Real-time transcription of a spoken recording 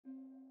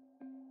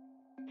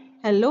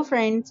Hello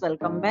friends,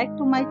 welcome back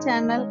to my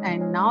channel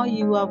and now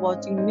you are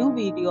watching new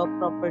video of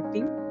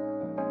property.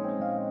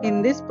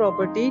 In this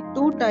property,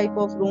 two type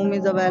of room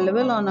is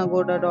available on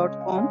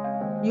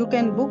agoda.com. You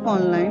can book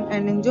online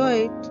and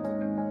enjoy it.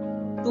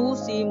 To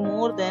see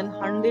more than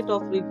 100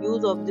 of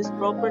reviews of this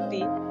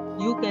property,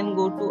 you can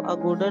go to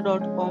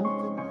agoda.com.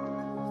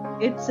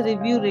 Its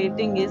review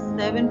rating is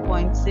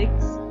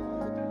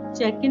 7.6.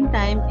 Check-in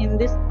time in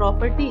this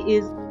property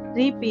is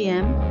 3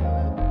 p.m.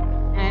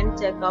 and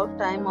check-out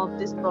time of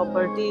this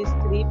property is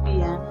 3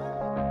 p.m.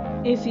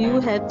 If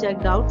you have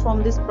checked out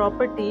from this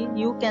property,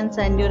 you can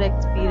send your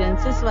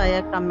experiences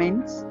via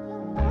comments.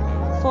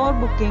 For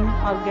booking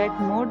or get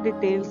more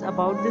details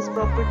about this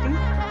property,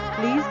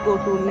 please go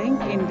to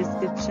link in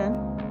description.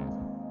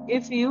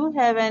 If you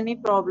have any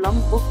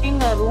problem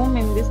booking a room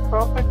in this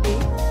property,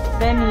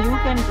 then you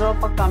can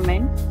drop a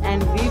comment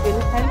and we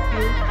will help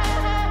you.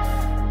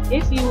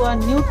 If you are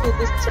new to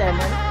this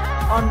channel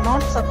or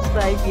not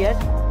subscribed yet,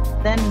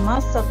 then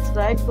must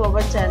subscribe to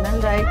our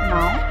channel right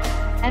now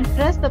and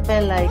press the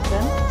bell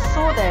icon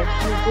so that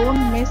you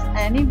don't miss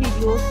any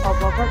videos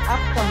of our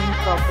upcoming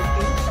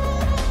property.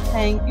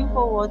 Thank you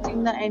for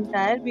watching the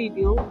entire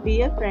video.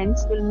 Dear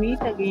friends, we'll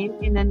meet again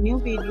in a new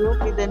video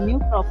with a new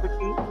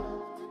property.